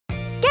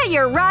Get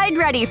your ride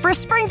ready for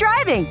spring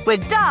driving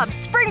with Dobbs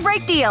Spring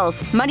Break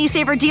Deals. Money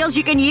saver deals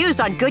you can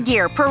use on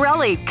Goodyear,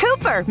 Pirelli,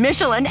 Cooper,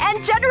 Michelin,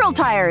 and General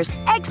Tires.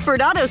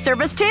 Expert auto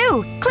service,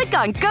 too. Click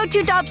on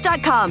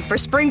GoToDobbs.com for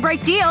spring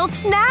break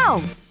deals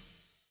now.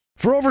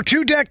 For over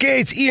 2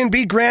 decades,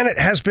 E&B Granite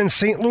has been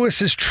St.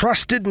 Louis's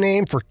trusted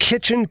name for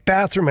kitchen,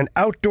 bathroom, and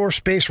outdoor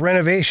space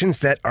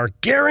renovations that are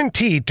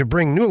guaranteed to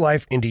bring new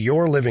life into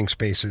your living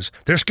spaces.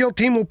 Their skilled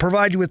team will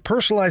provide you with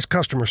personalized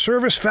customer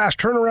service, fast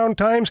turnaround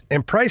times,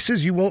 and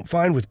prices you won't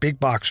find with big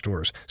box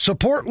stores.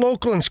 Support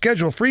local and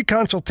schedule a free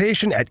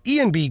consultation at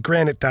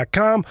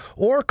enbgranite.com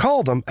or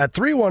call them at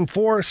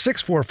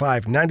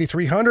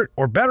 314-645-9300,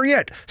 or better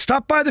yet,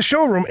 stop by the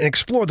showroom and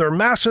explore their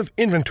massive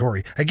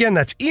inventory. Again,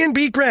 that's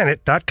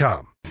enbgranite.com.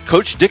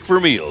 Coach Dick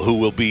Vermeil, who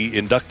will be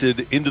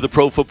inducted into the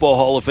Pro Football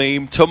Hall of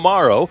Fame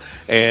tomorrow.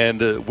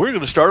 And we're going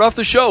to start off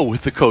the show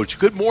with the coach.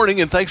 Good morning,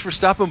 and thanks for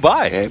stopping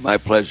by. Hey, my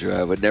pleasure.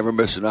 I would never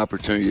miss an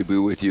opportunity to be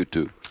with you,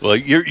 too. Well,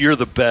 you're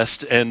the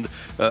best. And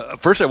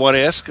first I want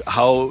to ask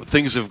how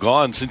things have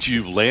gone since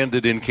you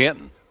landed in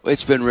Canton.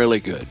 It's been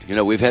really good. You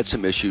know, we've had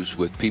some issues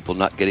with people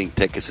not getting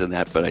tickets and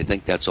that, but I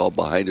think that's all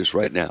behind us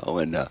right now.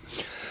 And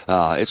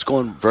it's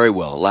going very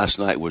well. Last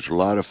night was a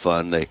lot of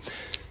fun.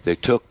 They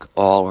took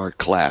all our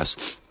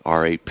class,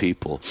 our 8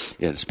 people,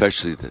 and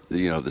especially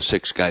the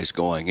 6 guys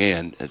going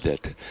in,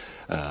 that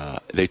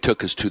they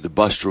took us to the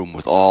bus room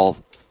with all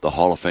the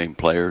Hall of Fame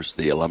players,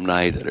 the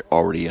alumni that are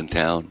already in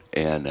town,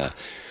 and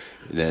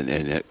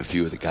then a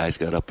few of the guys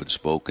got up and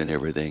spoke and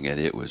everything, and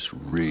it was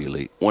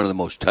really one of the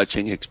most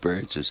touching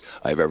experiences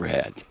I've ever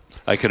had.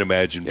 I can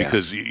imagine,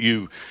 because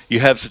you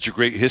have such a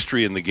great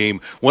history in the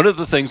game. One of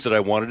the things that I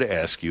wanted to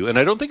ask you, and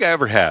I don't think I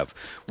ever have,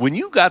 when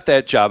you got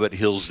that job at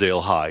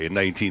Hillsdale High in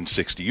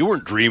 1960, you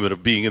weren't dreaming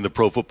of being in the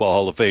Pro Football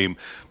Hall of Fame,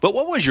 but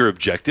what was your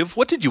objective?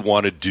 What did you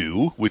want to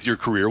do with your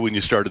career when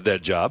you started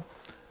that job?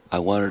 I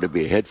wanted to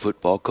be a head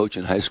football coach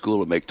in high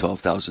school and make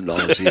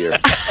 $12,000 a year.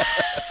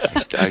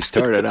 I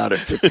started out at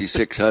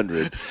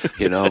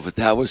 $5,600, but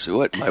that was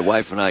what my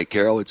wife and I,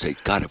 Carol, would say,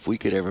 God, if we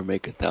could ever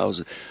make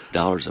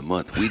 $1,000 a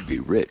month, we'd be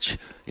rich.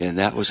 And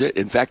that was it.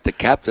 In fact, the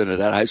captain of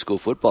that high school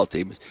football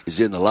team is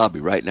in the lobby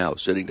right now,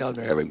 sitting down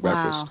there having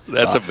breakfast.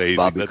 That's amazing.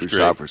 Bobby That's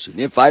Christopherson.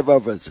 Yeah, 5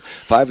 of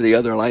the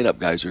other lineup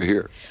guys are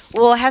here.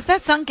 Well, has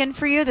that sunk in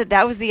for you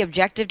that was the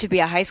objective, to be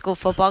a high school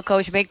football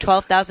coach, make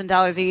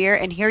 $12,000 a year,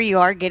 and here you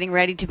are getting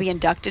ready to be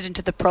inducted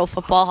into the Pro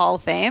Football Hall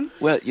of Fame?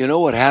 Well, you know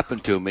what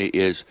happened to me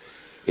is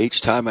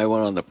each time I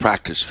went on the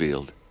practice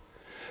field,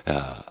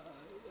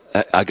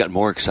 I got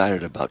more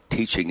excited about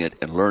teaching it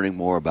and learning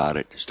more about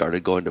it.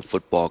 Started going to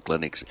football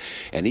clinics,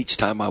 and each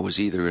time I was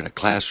either in a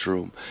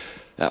classroom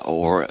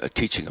or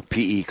teaching a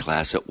PE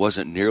class, it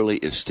wasn't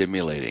nearly as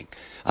stimulating.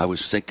 I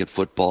was thinking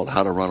football,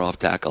 how to run off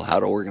tackle, how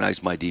to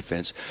organize my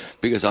defense,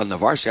 because on the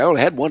varsity I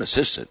only had one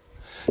assistant.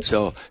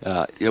 So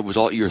it was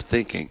all your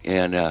thinking,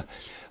 and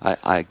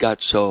I got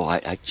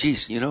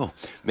geez,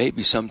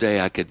 maybe someday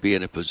I could be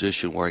in a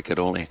position where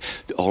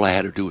all I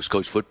had to do was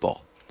coach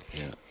football.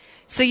 Yeah.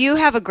 So you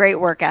have a great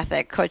work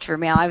ethic, Coach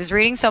Vermeil. I was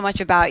reading so much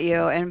about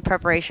you in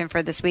preparation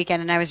for this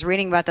weekend, and I was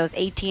reading about those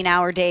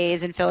 18-hour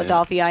days in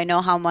Philadelphia. Yeah. I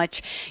know how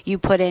much you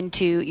put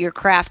into your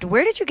craft.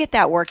 Where did you get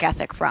that work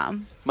ethic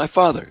from? My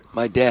father,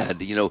 my dad.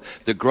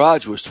 The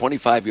garage was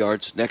 25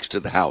 yards next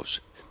to the house,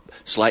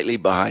 slightly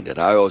behind it.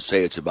 I always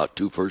say it's about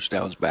 2 first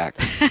downs back.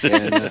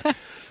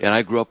 And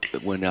I grew up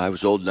when I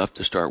was old enough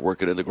to start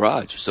working in the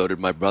garage. So did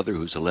my brother,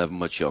 who's 11,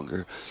 much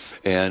younger.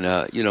 And,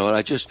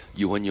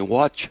 when you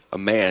watch a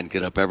man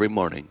get up every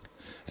morning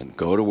and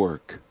go to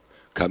work,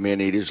 come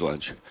in, eat his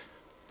lunch,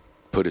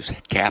 put his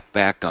cap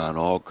back on,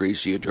 all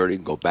greasy and dirty,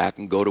 and go back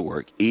and go to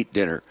work, eat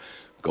dinner,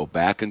 go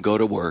back and go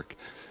to work.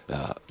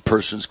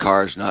 Person's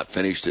car is not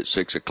finished at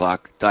 6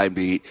 o'clock, time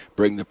to eat.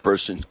 Bring the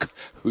person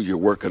who you're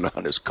working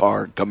on his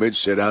car, come in,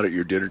 sit out at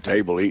your dinner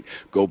table, eat,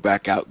 go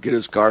back out, get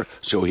his car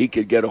so he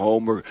can get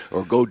home or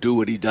go do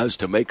what he does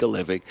to make a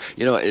living.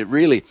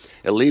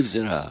 It leaves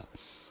an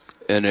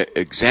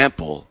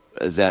example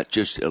that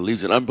just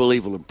leaves an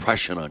unbelievable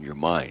impression on your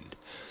mind.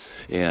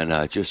 And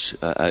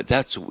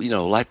that's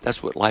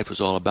what life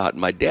was all about.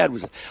 And my dad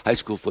was a high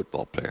school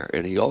football player,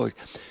 and he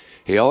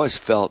always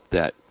felt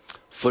that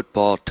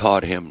football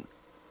taught him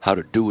how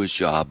to do his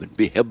job and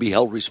be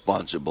held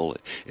responsible.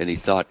 And he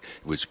thought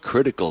it was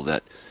critical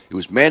that it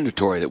was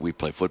mandatory that we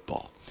play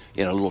football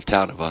in a little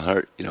town of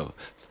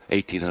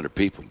 1,800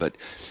 people. But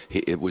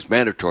it was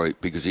mandatory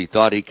because he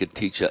thought it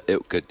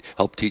could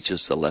help teach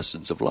us the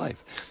lessons of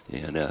life.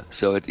 And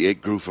so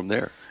it grew from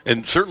there.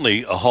 And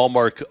certainly a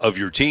hallmark of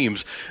your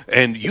teams.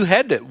 And you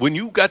had to, when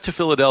you got to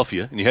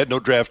Philadelphia and you had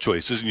no draft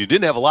choices and you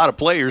didn't have a lot of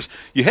players,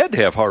 you had to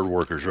have hard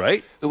workers,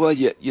 right? Well,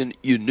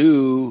 you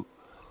knew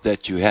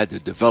that you had to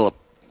develop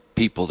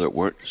people that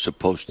weren't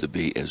supposed to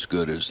be as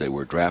good as they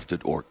were drafted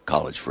or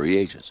college free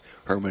agents.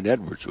 Herman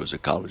Edwards was a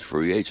college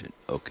free agent,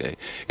 okay,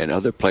 and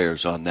other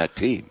players on that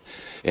team.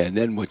 And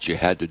then what you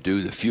had to do,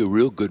 the few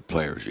real good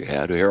players you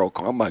had, Harold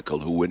Carmichael,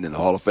 who went in the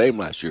Hall of Fame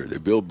last year, the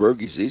Bill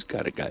Bergeys, these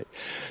kind of guys,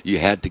 you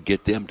had to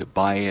get them to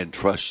buy in,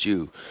 trust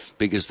you,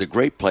 because the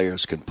great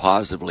players can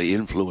positively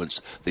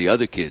influence the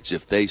other kids.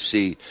 If they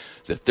see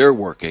that they're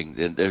working,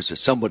 then there's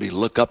somebody to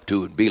look up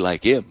to and be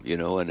like him, you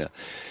know. And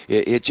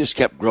it just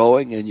kept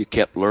growing, and you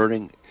kept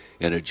learning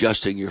and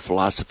adjusting your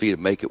philosophy to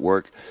make it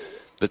work.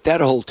 But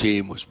that whole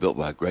team was built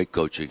by a great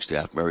coaching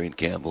staff: Marion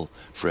Campbell,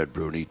 Fred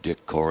Bruni,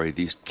 Dick Corey,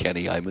 these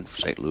Kenny Hyman,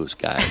 St. Louis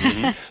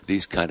guys,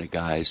 these kind of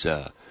guys,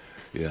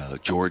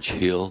 George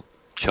Hill,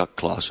 Chuck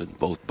Clausen,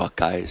 both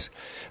Buckeyes.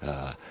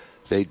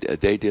 They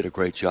did a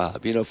great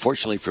job. You know,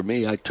 fortunately for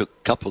me, I took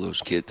a couple of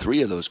those kids,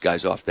 3 of those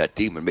guys off that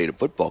team and made them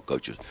football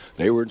coaches.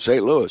 They were in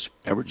St. Louis.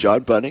 Remember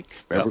John Bunning?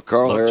 Remember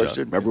Carl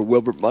Harrison? Remember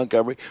Wilbert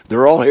Montgomery?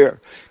 They're all here.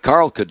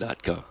 Carl could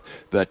not come.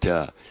 But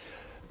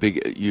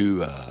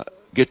you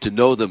get to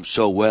know them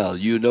so well.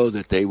 You know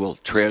that they will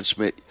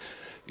transmit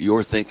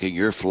your thinking,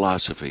 your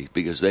philosophy,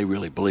 because they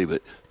really believe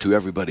it, to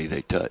everybody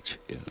they touch.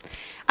 Yeah.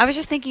 I was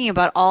just thinking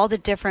about all the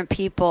different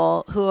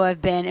people who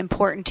have been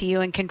important to you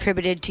and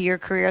contributed to your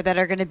career that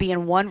are going to be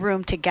in one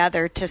room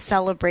together to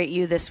celebrate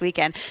you this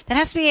weekend. That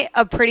has to be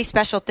a pretty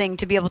special thing,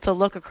 to be able to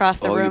look across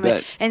the room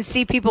and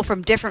see people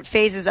from different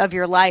phases of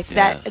your life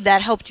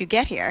that helped you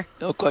get here.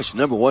 No question.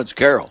 Number one's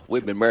Carol.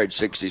 We've been married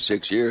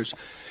 66 years.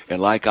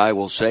 And like I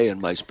will say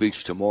in my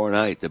speech tomorrow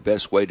night, the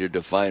best way to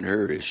define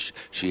her is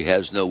she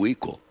has no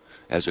equal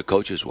as a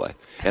coach's wife.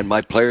 And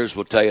my players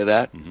will tell you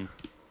that. Mm-hmm.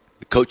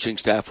 The coaching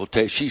staff will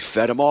tell you she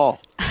fed them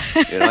all.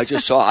 You know, I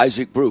just saw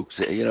Isaac Brooks,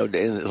 you know,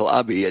 in the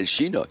lobby, and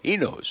he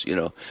knows, you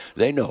know,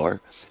 they know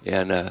her.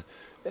 And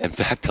in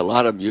fact, a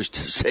lot of them used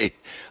to say,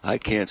 I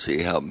can't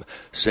see how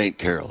St.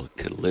 Carol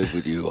could live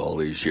with you all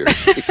these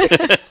years.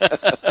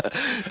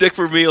 Dick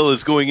Vermeil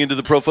is going into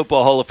the Pro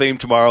Football Hall of Fame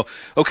tomorrow.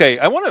 Okay,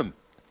 I want to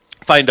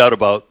find out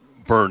about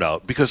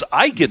burnout, because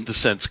I get the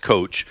sense,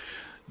 Coach,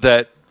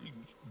 that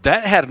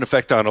had an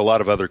effect on a lot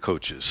of other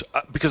coaches,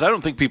 because I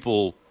don't think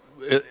people,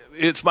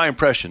 it's my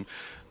impression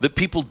that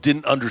people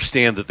didn't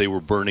understand that they were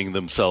burning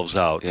themselves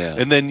out. Yeah.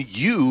 And then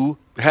you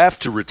have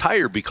to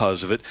retire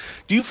because of it.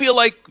 Do you feel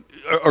like,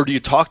 or do you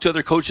talk to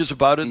other coaches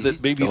about it,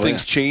 that maybe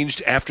things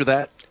changed after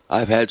that?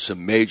 I've had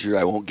some major,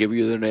 I won't give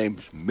you their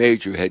names,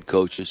 major head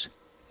coaches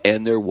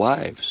and their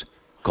wives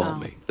call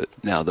me.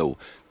 Now, the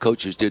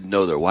coaches didn't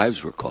know their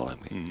wives were calling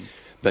me. Mm-hmm.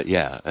 But,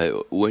 yeah,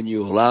 when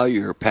you allow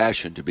your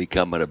passion to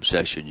become an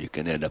obsession, you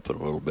can end up in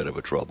a little bit of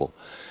a trouble.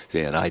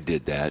 And I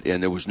did that,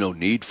 and there was no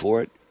need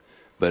for it,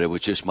 but it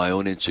was just my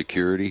own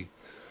insecurity.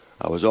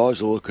 I was always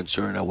a little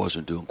concerned I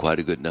wasn't doing quite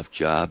a good enough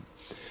job.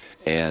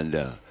 And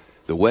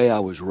the way I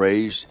was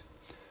raised,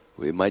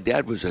 my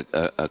dad was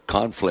a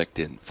conflict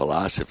in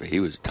philosophy.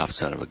 He was a tough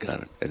son of a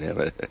gun, and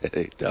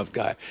a tough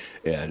guy,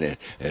 and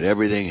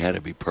everything had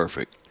to be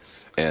perfect.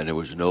 And there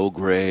was no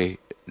gray,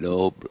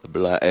 no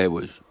black. It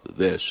was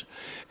this,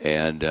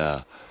 and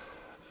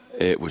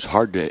it was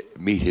hard to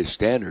meet his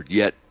standard.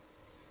 Yet,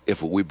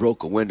 if we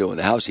broke a window in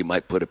the house, he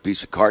might put a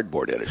piece of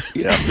cardboard in it.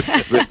 You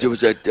know, but there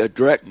was a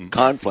direct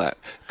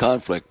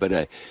conflict.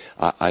 But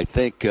I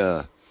think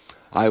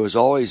I was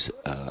always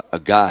a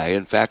guy.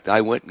 In fact,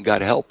 I went and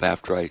got help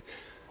after I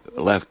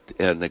left,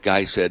 and the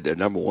guy said, the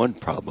number one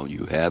problem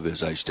you have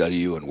is I study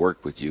you and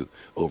work with you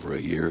over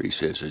a year. He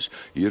says, is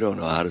you don't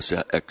know how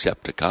to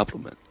accept a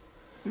compliment.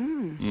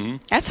 Mm-hmm.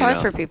 That's hard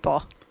for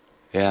people.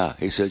 Yeah,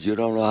 he says, you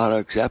don't know how to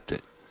accept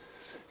it.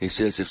 He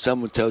says, if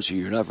someone tells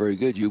you you're not very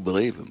good, you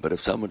believe him. But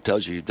if someone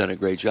tells you you've done a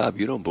great job,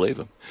 you don't believe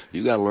him.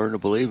 You got to learn to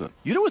believe him.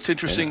 You know what's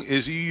interesting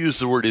is you use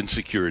the word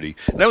insecurity.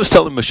 And I was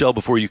telling Michelle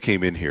before you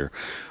came in here,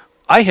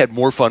 I had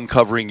more fun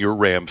covering your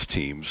Rams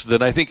teams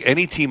than I think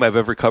any team I've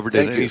ever covered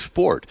in any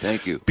sport.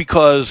 Thank you.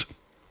 Because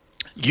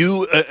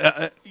you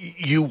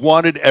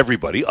wanted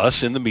everybody,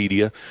 us in the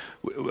media.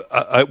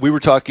 We were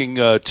talking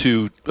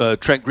to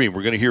Trent Green.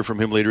 We're going to hear from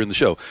him later in the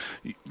show.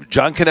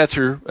 John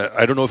Knetzer,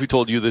 I don't know if he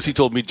told you this. He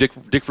told me Dick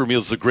Vermeil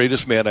is the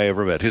greatest man I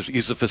ever met.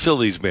 He's the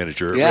facilities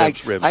manager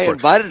at Rams. I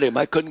invited him.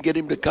 I couldn't get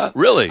him to come.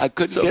 Really? I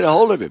couldn't get a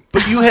hold of him.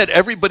 But you had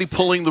everybody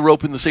pulling the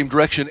rope in the same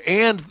direction,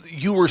 and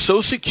you were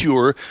so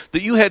secure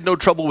that you had no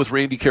trouble with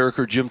Randy Carrick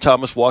or Jim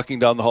Thomas walking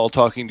down the hall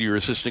talking to your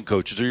assistant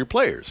coaches or your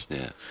players.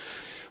 Yeah.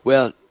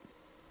 Well,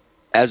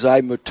 as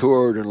I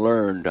matured and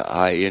learned,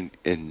 I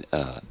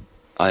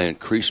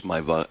increased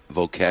my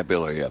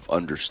vocabulary of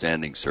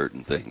understanding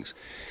certain things.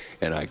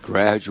 And I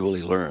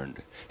gradually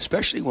learned,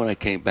 especially when I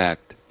came back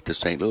to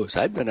St. Louis.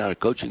 I'd been out of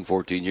coaching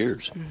 14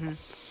 years. Mm-hmm.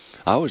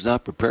 I was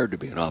not prepared to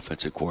be an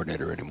offensive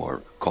coordinator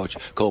anymore,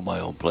 call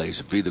my own plays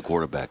and be the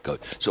quarterback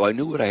coach. So I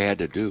knew what I had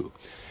to do.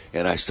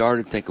 And I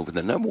started thinking,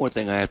 the number one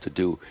thing I have to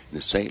do in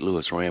the St.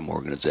 Louis Ram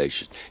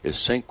organization is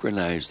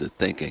synchronize the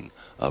thinking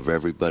of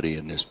everybody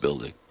in this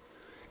building.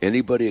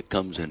 Anybody that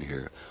comes in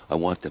here, I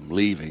want them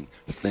leaving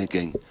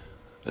thinking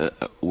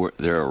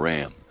they're a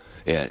Ram.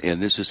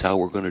 And this is how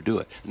we're going to do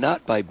it.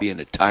 Not by being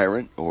a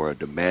tyrant or a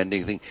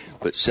demanding thing,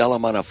 but sell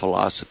them on a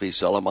philosophy,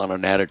 sell them on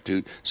an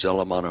attitude, sell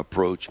them on an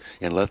approach,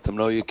 and let them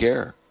know you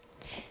care.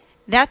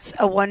 That's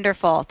a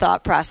wonderful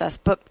thought process,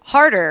 but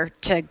harder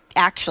to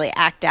actually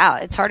act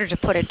out. It's harder to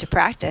put into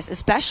practice,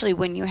 especially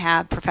when you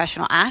have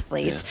professional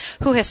athletes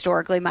who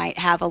historically might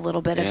have a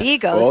little bit of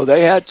egos.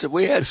 Oh,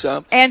 we had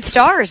some. And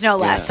stars, no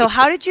less. So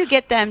how did you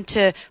get them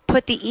to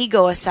put the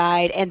ego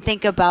aside and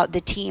think about the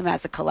team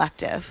as a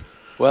collective?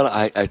 Well,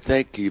 I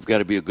think you've got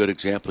to be a good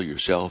example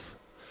yourself.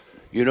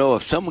 You know,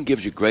 if someone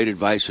gives you great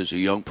advice as a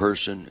young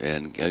person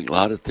and a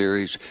lot of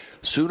theories,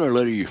 sooner or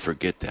later you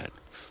forget that.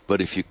 But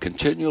if you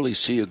continually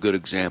see a good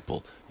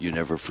example, you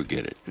never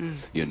forget it.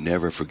 You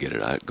never forget it.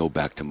 I go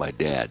back to my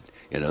dad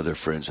and other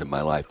friends in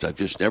my life. I've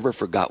just never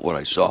forgot what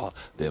I saw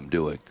them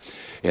doing.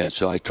 And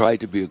so I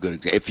tried to be a good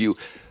example.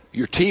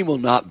 Your team will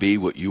not be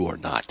what you are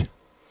not.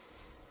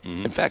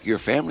 In fact, your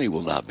family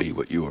will not be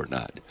what you are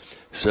not.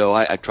 So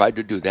I tried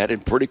to do that,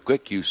 and pretty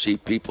quick you see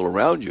people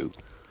around you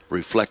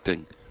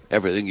reflecting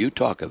everything you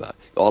talk about.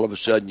 All of a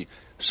sudden,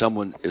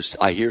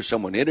 I hear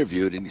someone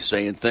interviewed, and he's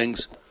saying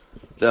things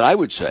that I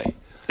would say.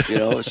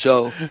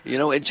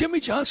 And Jimmy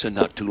Johnson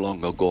not too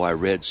long ago I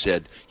read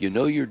said,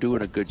 you're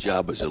doing a good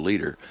job as a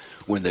leader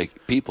when the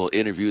people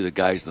interview the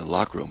guys in the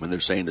locker room and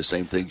they're saying the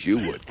same things you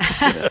would.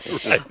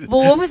 Right.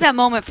 Well, what was that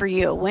moment for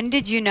you? When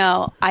did you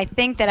know, I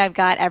think that I've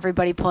got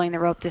everybody pulling the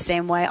rope the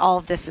same way, all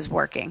of this is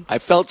working? I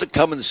felt it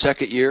coming the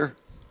second year.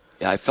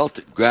 I felt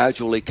it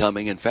gradually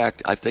coming. In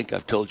fact, I think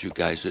I've told you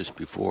guys this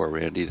before,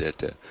 Randy,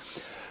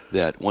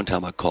 that one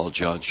time I called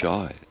John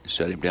Shaw,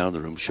 sat him down in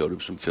the room, showed him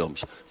some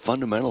films,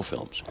 fundamental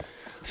films.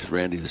 I said,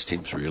 Randy, this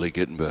team's really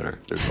getting better.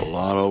 There's a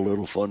lot of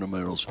little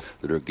fundamentals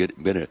that are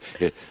getting better.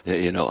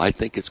 I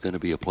think it's going to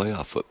be a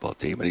playoff football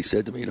team. And he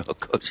said to me,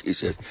 Coach, he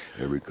says,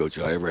 every coach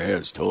I ever had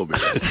has told me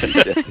that. He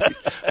said,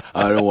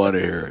 I don't want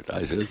to hear it.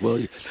 I said,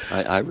 well,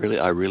 I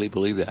really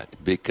believe that,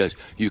 because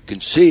you can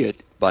see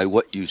it by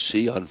what you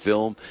see on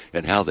film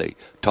and how they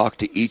talk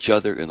to each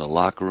other in the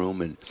locker room.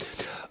 And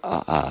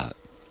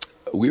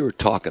we were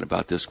talking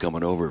about this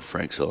coming over,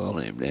 Frank Solano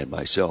and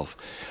myself.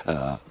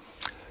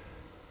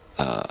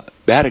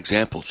 Bad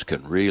examples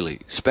can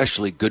really,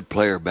 especially good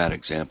player bad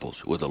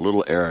examples with a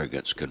little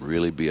arrogance, can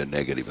really be a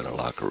negative in a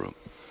locker room.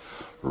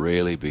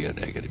 Really be a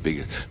negative,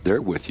 because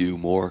they're with you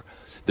more,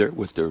 they're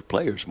with their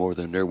players more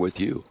than they're with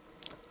you.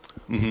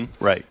 Mm-hmm.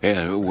 Right.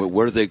 And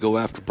where do they go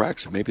after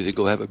practice? Maybe they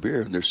go have a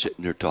beer and they're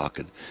sitting there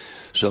talking.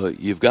 So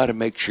you've got to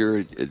make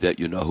sure that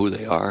you know who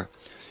they are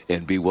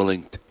and be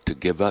willing to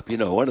give up.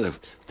 One of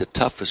the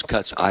toughest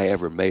cuts I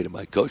ever made in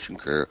my coaching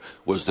career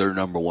was their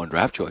number one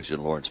draft choice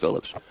in Lawrence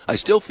Phillips. I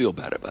still feel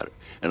bad about it,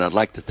 and I'd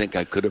like to think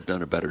I could have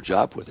done a better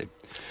job with him.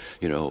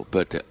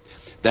 But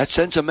that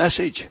sends a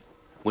message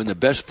when the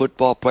best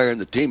football player in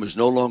the team is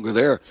no longer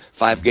there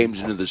 5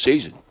 games into the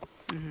season.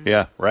 Mm-hmm.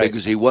 Yeah, right.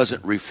 Because he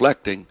wasn't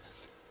reflecting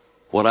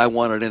what I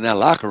wanted in that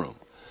locker room.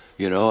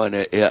 And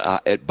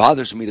it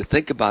bothers me to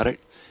think about it.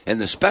 And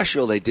the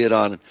special they did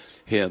on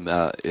him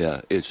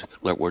is,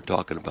 like we're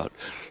talking about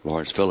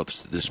Lawrence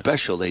Phillips, the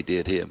special they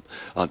did him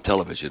on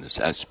television is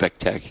a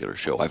spectacular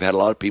show. I've had a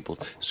lot of people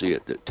see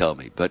it that tell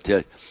me. But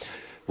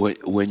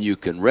when you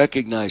can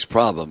recognize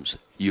problems,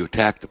 you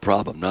attack the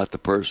problem, not the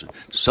person.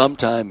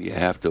 Sometimes you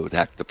have to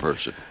attack the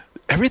person.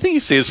 Everything you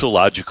say is so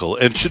logical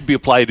and should be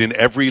applied in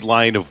every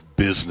line of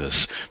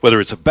business,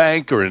 whether it's a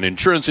bank or an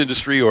insurance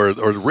industry or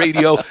the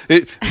radio.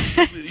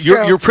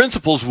 Your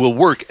principles will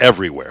work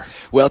everywhere.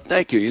 Well,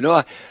 thank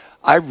you.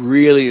 I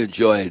really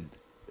enjoyed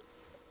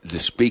the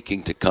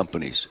speaking to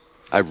companies.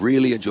 I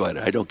really enjoyed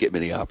it. I don't get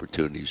many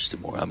opportunities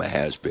anymore. I'm a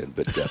has-been,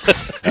 but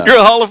you're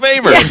a Hall of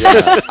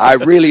Famer. I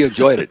really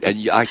enjoyed it,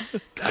 and I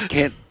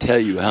can't tell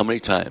you how many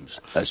times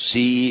a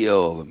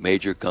CEO of a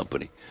major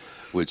company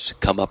would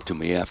come up to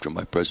me after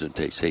my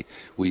presentation, say,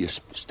 will you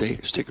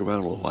stick around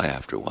a little while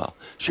after a while?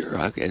 Sure,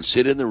 and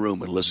sit in the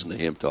room and listen to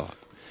him talk.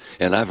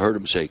 And I've heard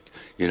him say,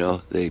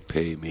 they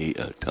pay me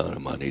a ton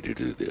of money to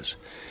do this.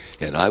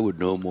 And I would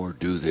no more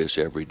do this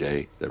every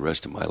day the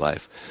rest of my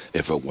life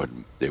if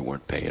they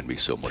weren't paying me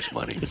so much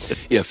money.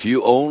 If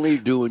you only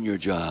doing your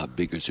job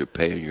because they're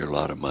paying you a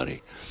lot of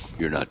money,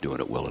 you're not doing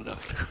it well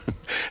enough.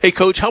 Hey,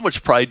 Coach, how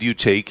much pride do you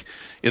take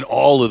in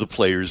all of the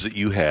players that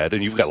you had?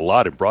 And you've got a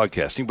lot in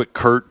broadcasting, but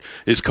Kurt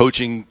is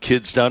coaching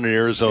kids down in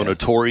Arizona. Yeah.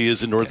 Torrey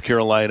is in North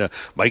Carolina.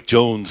 Mike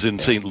Jones in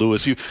St.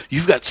 Louis.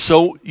 You had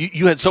so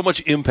much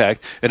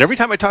impact. And every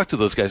time I talk to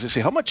those guys, I say,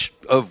 how much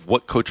of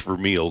what Coach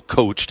Vermeil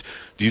coached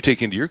do you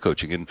take into your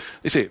coaching? And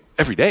they say,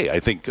 every day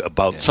I think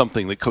about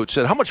something that Coach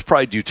said. How much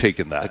pride do you take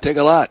in that? I take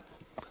a lot.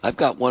 I've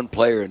got one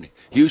player in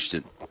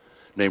Houston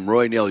named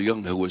Roy Neal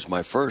Young, who was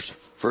my first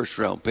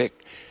round pick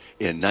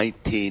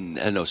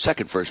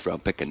second first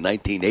round pick in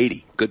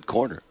 1980. Good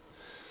corner.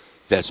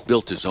 That's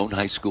built his own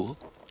high school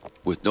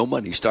with no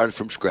money. He started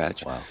from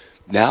scratch. Wow.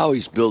 Now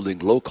he's building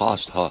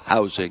low-cost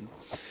housing,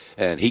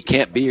 and he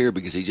can't be here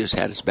because he just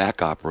had his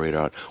back operated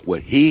on.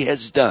 What he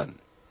has done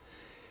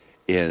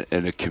in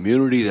a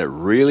community that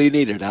really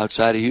needed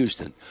outside of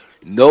Houston,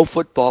 no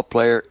football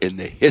player in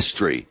the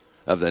history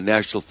of the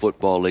National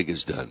Football League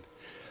has done.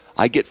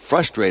 I get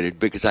frustrated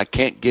because I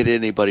can't get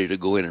anybody to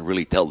go in and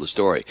really tell the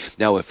story.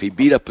 Now, if he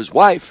beat up his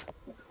wife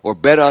or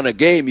bet on a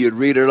game, you'd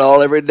read it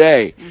all every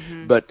day.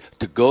 Mm-hmm. But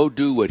to go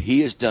do what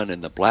he has done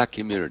in the black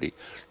community,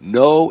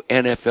 no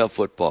NFL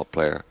football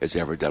player has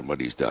ever done what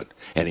he's done,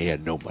 and he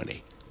had no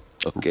money.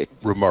 Okay,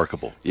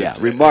 remarkable. Yeah,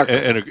 remarkable,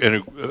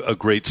 and a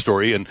great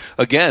story. And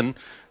again,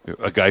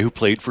 a guy who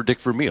played for Dick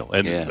Vermeil,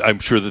 and I'm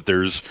sure that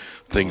there's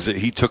things that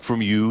he took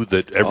from you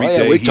that every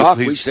day we he talked,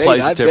 we stayed.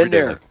 I've been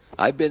there. Day.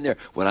 I've been there.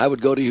 When I would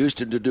go to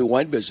Houston to do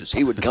wine business,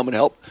 he would come and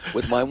help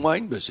with my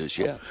wine business.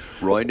 Yeah,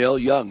 Roy Nell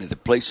Young. The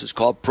place is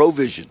called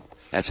Provision.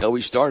 That's how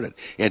he started,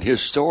 and his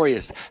story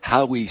is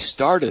how he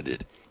started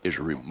it is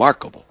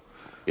remarkable.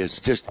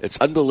 It's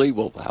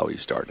unbelievable how he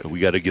started.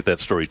 We got to get that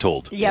story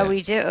told. Yeah,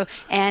 we do.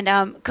 And,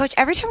 Coach,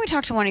 every time we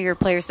talk to one of your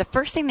players, the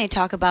first thing they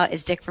talk about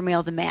is Dick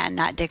Vermeil, the man,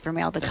 not Dick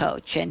Vermeil, the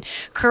coach. And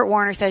Kurt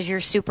Warner says your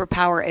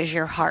superpower is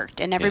your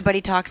heart. And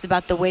everybody talks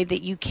about the way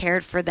that you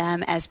cared for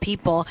them as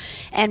people.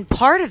 And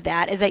part of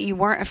that is that you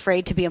weren't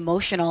afraid to be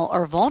emotional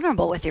or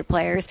vulnerable with your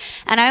players.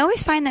 And I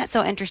always find that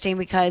so interesting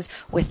because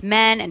with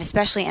men, and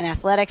especially in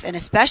athletics, and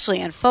especially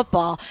in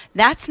football,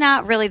 that's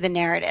not really the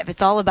narrative.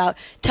 It's all about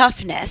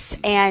toughness.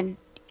 And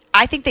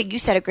I think that you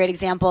set a great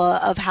example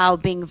of how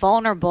being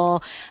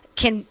vulnerable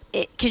can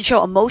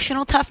show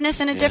emotional toughness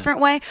in a different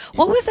way.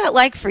 What was that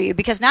like for you?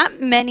 Because not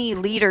many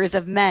leaders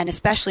of men,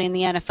 especially in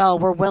the NFL,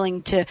 were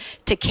willing to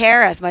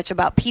care as much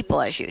about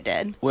people as you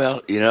did.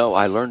 Well,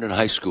 I learned in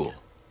high school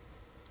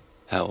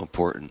how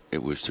important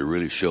it was to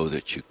really show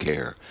that you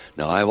care.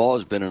 Now, I've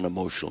always been an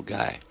emotional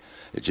guy.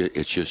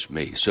 It's just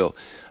me. So,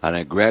 and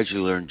I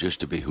gradually learned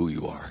just to be who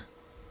you are.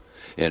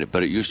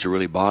 But it used to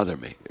really bother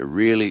me.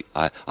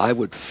 I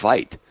would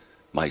fight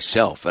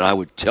myself, and I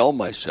would tell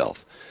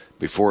myself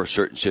before a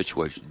certain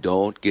situation,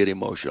 don't get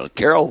emotional.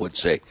 Carol would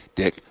say,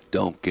 Dick,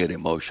 don't get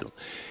emotional.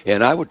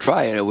 And I would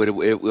try, and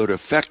it would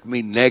affect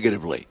me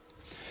negatively.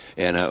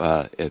 And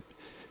I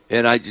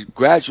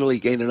gradually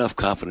gained enough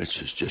confidence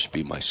to just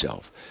be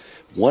myself.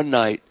 One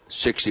night,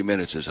 60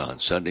 Minutes is on,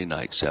 Sunday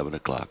night, 7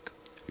 o'clock,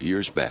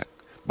 years back.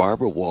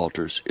 Barbara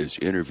Walters is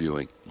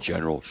interviewing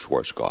General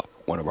Schwarzkopf,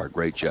 one of our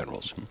great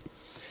generals.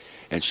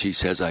 And she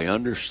says, I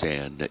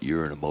understand that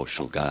you're an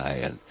emotional guy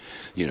and,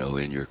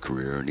 in your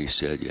career. And he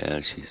said, yeah.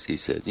 And he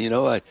said, he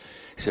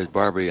says,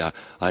 Barbie, I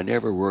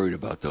never worried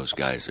about those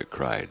guys that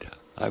cried.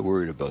 I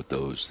worried about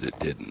those that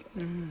didn't.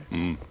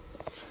 Mm-hmm.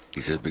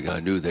 He said, because I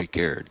knew they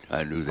cared.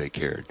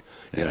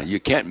 Yeah. You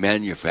can't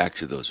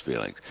manufacture those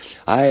feelings.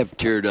 I have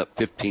teared up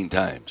 15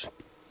 times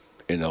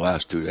in the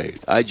last 2 days.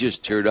 I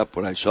just teared up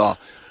when I saw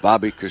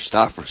Bobby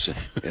Christopherson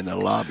in the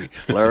lobby.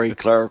 Larry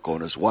Clerical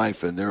and his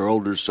wife and their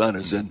older son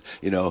is in,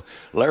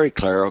 Larry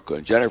Clerical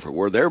and Jennifer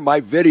they're my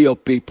video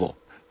people,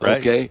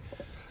 okay? Right.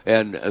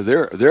 And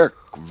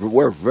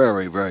we're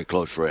very, very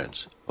close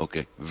friends,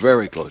 okay?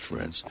 Very close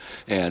friends.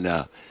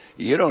 And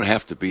you don't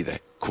have to be the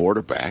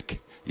quarterback.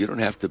 You don't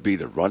have to be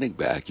the running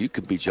back. You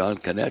could be John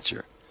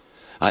Knetzer.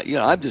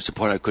 I'm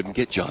disappointed I couldn't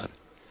get John.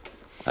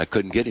 I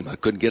couldn't get him. I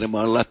couldn't get him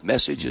on left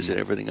messages and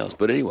everything else.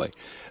 But anyway,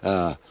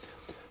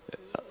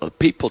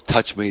 people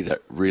touch me that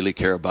really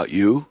care about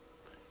you.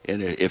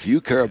 And if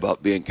you care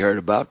about being cared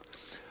about,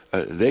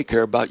 they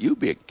care about you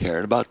being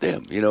cared about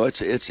them.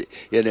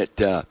 It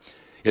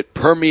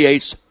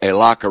permeates a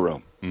locker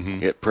room.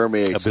 Mm-hmm. It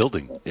permeates a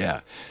building. Yeah.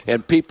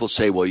 And people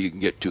say, well, you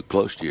can get too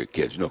close to your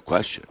kids. No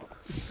question.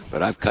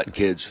 But I've cut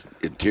kids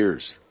in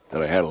tears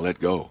that I had to let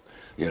go,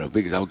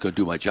 because I'm going to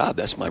do my job.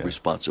 That's my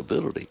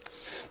responsibility.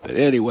 But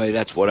anyway,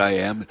 that's what I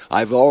am.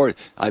 I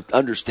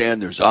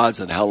understand there's odds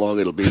on how long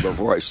it'll be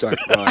before I start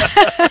crying.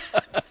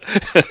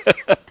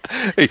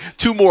 Hey,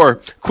 two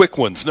more quick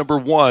ones. Number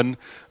one,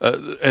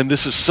 and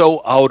this is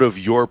so out of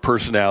your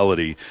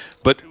personality,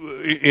 but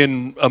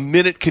in a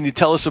minute, can you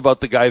tell us about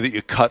the guy that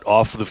you cut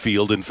off the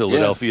field in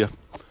Philadelphia?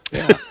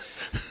 Yeah.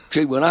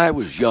 See, when I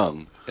was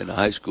young, and a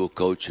high school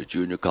coach, a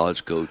junior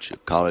college coach, a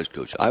college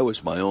coach, I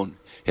was my own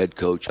head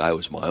coach. I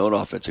was my own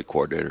offensive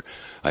coordinator.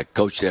 I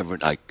coached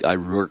everyone. I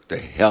worked the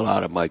hell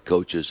out of my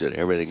coaches and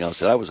everything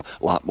else. And I was a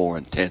lot more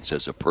intense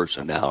as a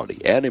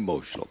personality and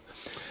emotional.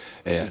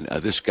 And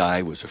this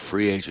guy was a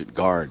free agent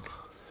guard.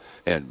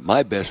 And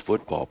my best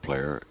football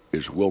player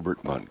is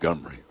Wilbert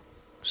Montgomery,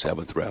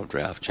 7th round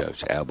draft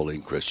choice,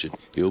 Abilene Christian.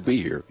 He'll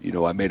be here.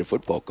 I made a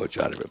football coach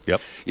out of him.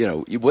 Yep.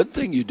 One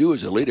thing you do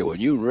as a leader, when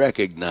you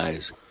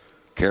recognize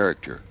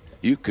character,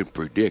 you can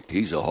predict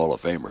he's a Hall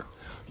of Famer.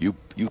 You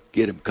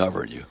get him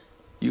covering you.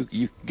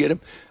 You get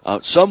him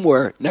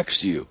somewhere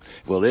next to you.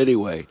 Well,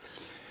 anyway,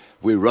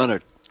 we run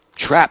a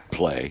trap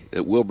play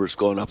that Wilbur's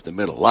going up the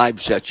middle. Live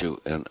sets you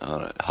on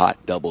a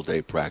hot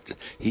double-day practice.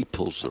 He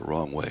pulls the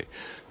wrong way,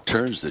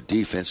 turns the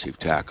defensive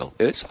tackle.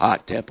 It's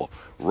hot tempo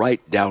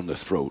right down the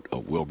throat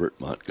of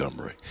Wilbert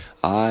Montgomery.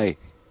 I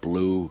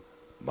blew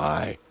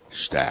my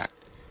stack,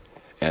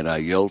 and I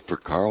yelled for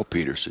Carl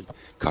Peterson.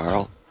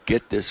 Carl,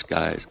 get this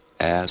guy's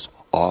ass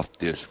off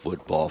this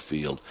football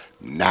field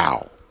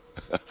now.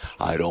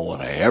 I don't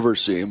want to ever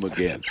see him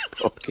again.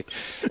 Okay.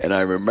 And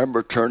I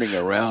remember turning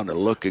around and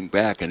looking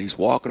back, and he's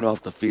walking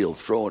off the field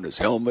throwing his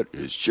helmet,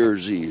 his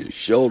jersey, his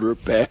shoulder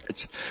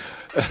pads.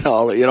 And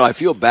all. You know, I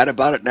feel bad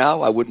about it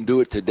now. I wouldn't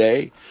do it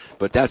today,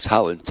 but that's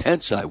how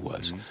intense I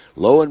was. Mm-hmm.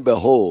 Lo and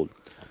behold,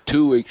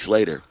 2 weeks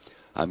later,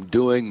 I'm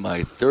doing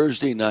my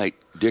Thursday night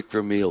Dick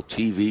Vermeil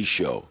TV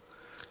show,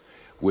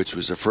 which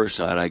was the first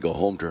night I go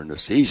home during the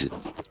season.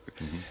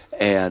 Mm-hmm.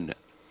 And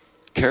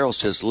Carol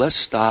says, let's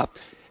stop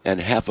and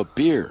have a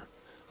beer.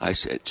 I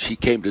said, she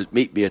came to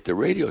meet me at the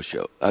radio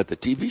show, at the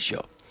TV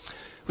show.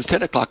 It was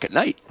 10 o'clock at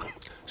night.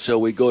 So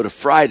we go to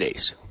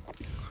Fridays.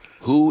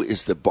 Who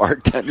is the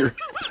bartender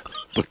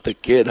but the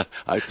kid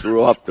I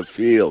threw off the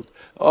field?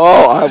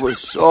 Oh, I was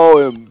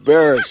so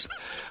embarrassed.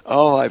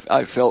 Oh,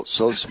 I felt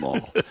so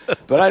small.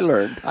 But I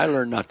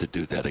learned not to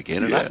do that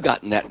again. And I've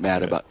gotten that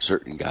mad about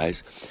certain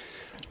guys.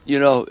 You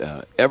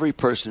know, every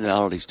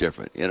personality is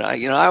different. And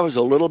I was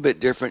a little bit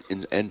different.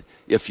 And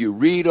if you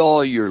read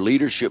all your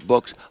leadership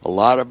books, a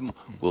lot of them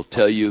will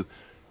tell you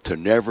to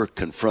never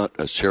confront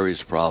a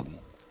serious problem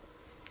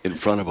in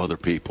front of other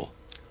people.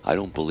 I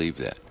don't believe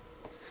that.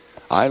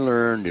 I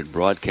learned in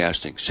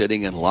broadcasting,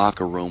 sitting in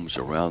locker rooms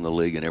around the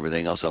league and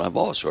everything else, and I've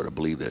always sort of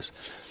believed this.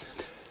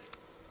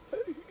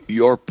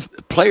 Your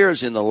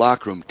players in the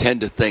locker room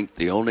tend to think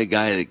the only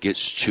guy that gets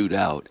chewed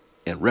out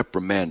and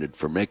reprimanded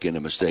for making a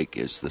mistake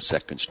is the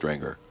second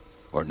stringer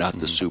or not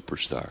the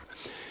superstar.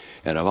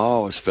 And I've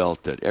always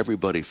felt that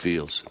everybody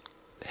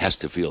has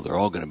to feel they're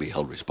all going to be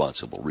held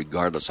responsible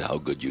regardless of how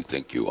good you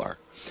think you are.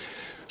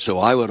 So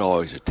I would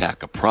always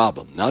attack a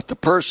problem, not the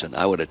person.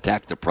 I would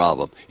attack the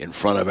problem in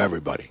front of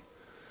everybody.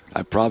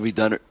 I've probably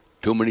done it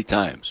too many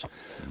times.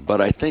 But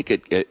I think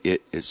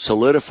it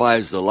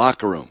solidifies the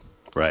locker room.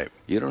 Right.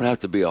 You don't have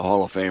to be a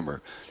Hall of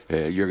Famer.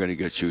 You're going to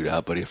get chewed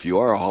out. But if you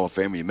are a Hall of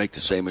Famer, you make the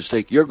same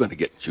mistake, you're going to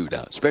get chewed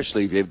out,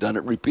 especially if you've done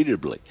it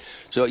repeatedly.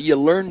 So you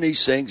learn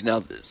these things.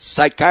 Now,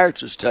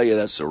 psychiatrists tell you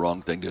that's the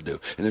wrong thing to do.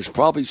 And there's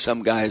probably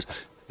some guys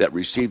that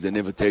received an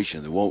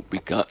invitation that won't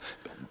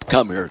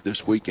come here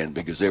this weekend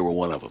because they were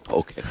one of them.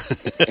 Okay.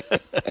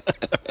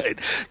 Right.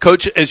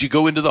 Coach, as you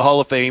go into the Hall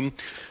of Fame,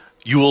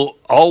 you will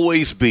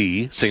always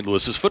be St.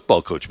 Louis's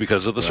football coach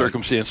because of the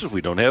circumstances.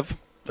 We don't have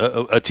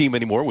a team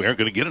anymore. We aren't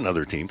going to get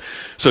another team.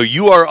 So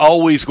you are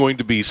always going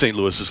to be St.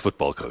 Louis's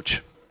football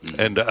coach.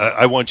 And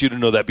I want you to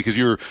know that because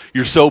you're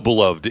so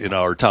beloved in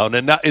our town.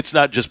 And it's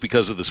not just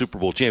because of the Super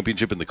Bowl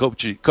championship and the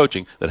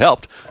coaching that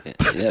helped,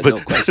 no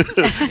question.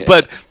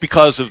 But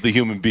because of the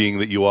human being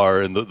that you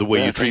are and the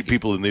way you treat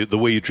people and the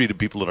way you treated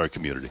people in our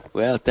community.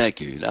 Well,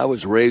 thank you. I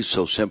was raised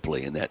so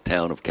simply in that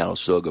town of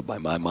Calistoga by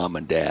my mom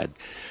and dad,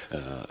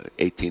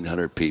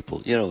 1,800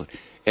 people. You know,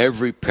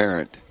 every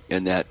parent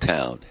in that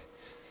town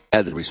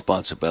had the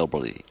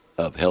responsibility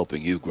of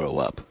helping you grow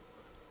up.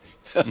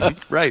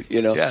 Right.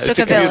 You know, it's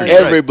a village.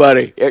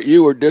 Everybody,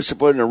 you were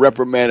disciplined and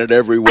reprimanded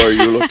everywhere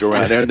you looked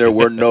around, and there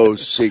were no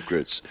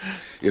secrets.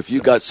 If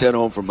you got sent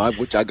home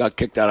which I got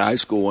kicked out of high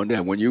school one day,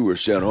 and when you were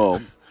sent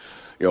home,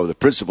 you know, the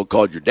principal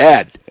called your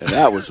dad, and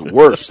that was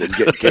worse than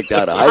getting kicked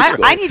out of high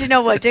school. I need to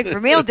know what Dick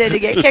Vermeil did to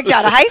get kicked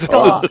out of high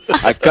school.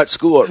 I cut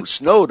school. It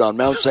snowed on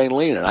Mount St.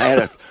 Helena, and I had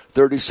a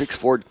 36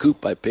 Ford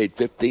Coupe I paid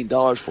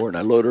 $15 for, and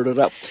I loaded it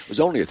up. It was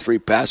only a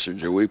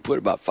 3-passenger. We put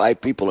about 5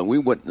 people, and we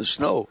went in the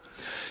snow.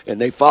 And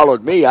they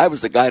followed me. I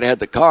was the guy that had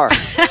the car.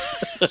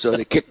 So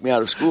they kicked me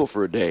out of school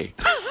for a day.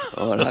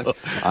 Oh, and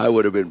I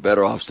would have been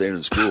better off staying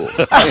in school.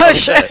 Oh,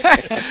 sure.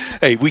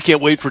 Hey, we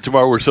can't wait for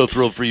tomorrow. We're so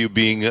thrilled for you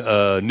being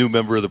a new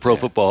member of the Pro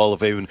Football Hall of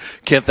Fame. And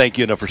can't thank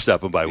you enough for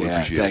stopping by. We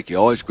appreciate it. Thank you.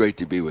 Always great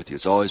to be with you.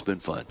 It's always been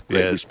fun.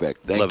 Great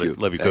respect. Thank you.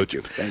 Love you, Coach.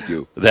 Thank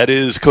you. That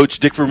is Coach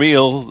Dick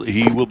Vermeil.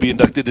 He will be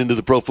inducted into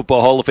the Pro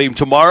Football Hall of Fame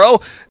tomorrow.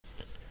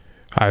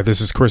 Hi, this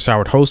is Chris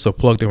Howard, host of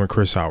Plugged In with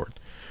Chris Howard.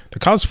 The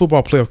College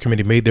Football Playoff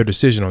Committee made their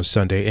decision on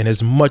Sunday, and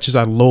as much as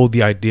I loathe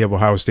the idea of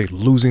Ohio State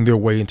losing their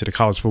way into the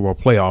College Football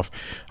Playoff,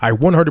 I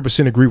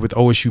 100% agree with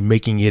OSU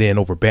making it in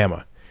over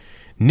Bama.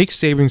 Nick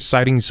Saban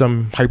citing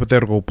some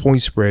hypothetical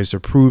point spreads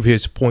to prove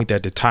his point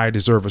that the Tide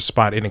deserve a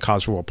spot in the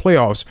College Football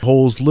Playoffs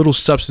holds little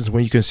substance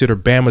when you consider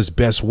Bama's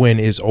best win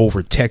is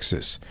over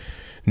Texas.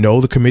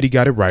 No, the committee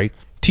got it right.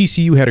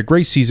 TCU had a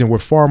great season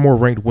with far more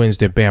ranked wins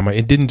than Bama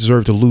and didn't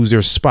deserve to lose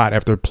their spot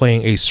after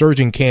playing a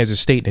surging Kansas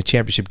State in a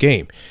championship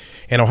game.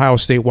 And Ohio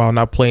State, while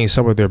not playing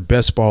some of their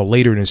best ball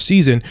later in the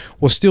season,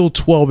 was still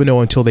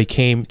 12-0 until they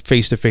came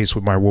face-to-face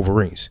with my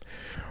Wolverines.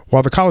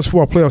 While the college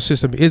football playoff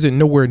system isn't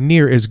nowhere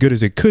near as good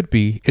as it could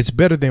be, it's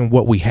better than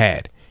what we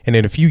had. And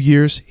in a few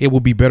years, it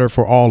will be better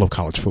for all of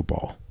college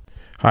football.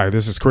 Hi,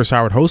 this is Chris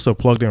Howard, host of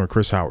Plugged In with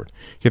Chris Howard.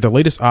 Get the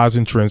latest odds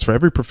and trends for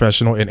every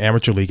professional and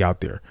amateur league out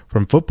there.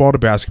 From football to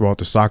basketball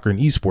to soccer and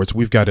esports,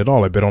 we've got it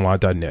all at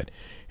BetOnline.net.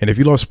 And if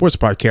you love sports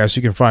podcasts,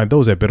 you can find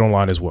those at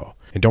BetOnline as well.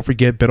 And don't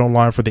forget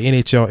BetOnline for the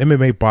NHL,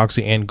 MMA,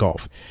 boxing, and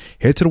golf.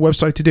 Head to the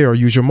website today or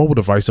use your mobile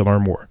device to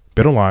learn more.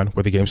 BetOnline,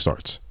 where the game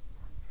starts.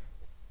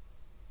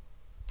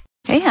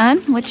 Hey, hon,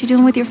 what you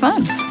doing with your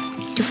phone?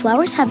 Do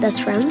flowers have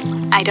best friends?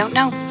 I don't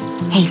know.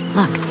 Hey,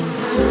 look.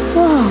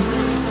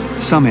 Whoa.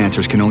 Some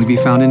answers can only be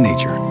found in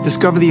nature.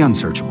 Discover the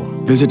unsearchable.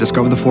 Visit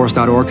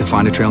discovertheforest.org to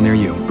find a trail near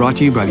you. Brought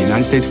to you by the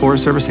United States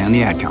Forest Service and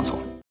the Ad Council.